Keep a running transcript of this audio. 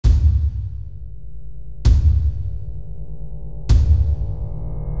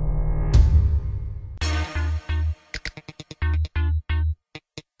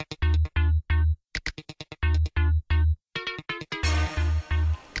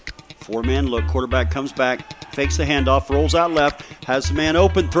Four-man look, quarterback comes back, fakes the handoff, rolls out left, has the man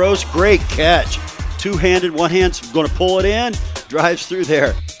open, throws, great catch. Two-handed, one hand's going to pull it in, drives through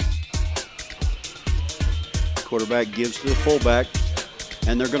there. Quarterback gives to the fullback,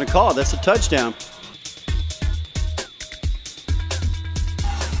 and they're going to call it. That's a touchdown.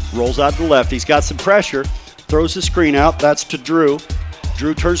 Rolls out to the left. He's got some pressure. Throws the screen out. That's to Drew.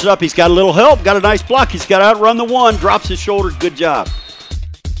 Drew turns it up. He's got a little help. Got a nice block. He's got to outrun the one. Drops his shoulders. Good job.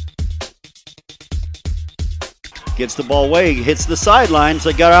 Gets the ball away. Hits the sidelines.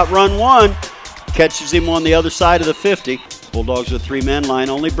 They got to outrun one. Catches him on the other side of the 50. Bulldogs with a three-man line.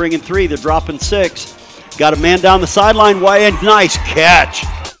 Only bringing three. They're dropping six. Got a man down the sideline. Wide. Nice catch.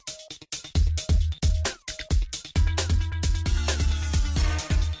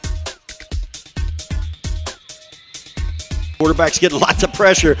 Quarterback's getting lots of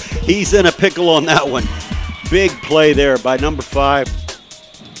pressure. He's in a pickle on that one. Big play there by number 5.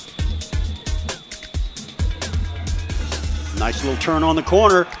 Nice little turn on the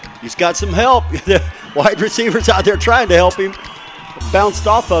corner. He's got some help. The wide receiver's out there trying to help him. Bounced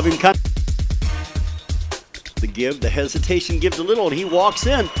off of him. The hesitation gives a little, and he walks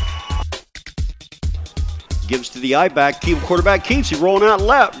in. Gives to the I-back. Quarterback keeps. He's rolling out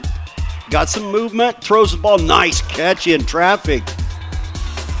left. Got some movement, throws the ball, nice catch in traffic.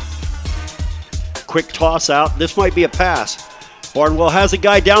 Quick toss out, this might be a pass. Barnwell has a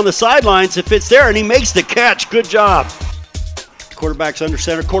guy down the sidelines, if it's there, and he makes the catch, good job. Quarterback's under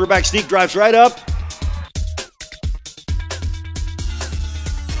center, quarterback sneak, drives right up.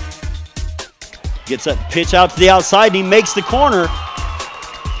 Gets that pitch out to the outside, and he makes the corner.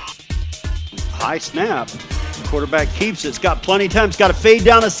 High snap. Quarterback keeps it. It's got plenty of time. It's got to fade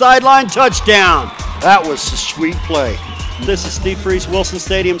down the sideline. Touchdown. That was a sweet play. This is Steve Freese, Wilson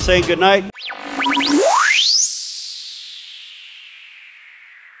Stadium, saying good night.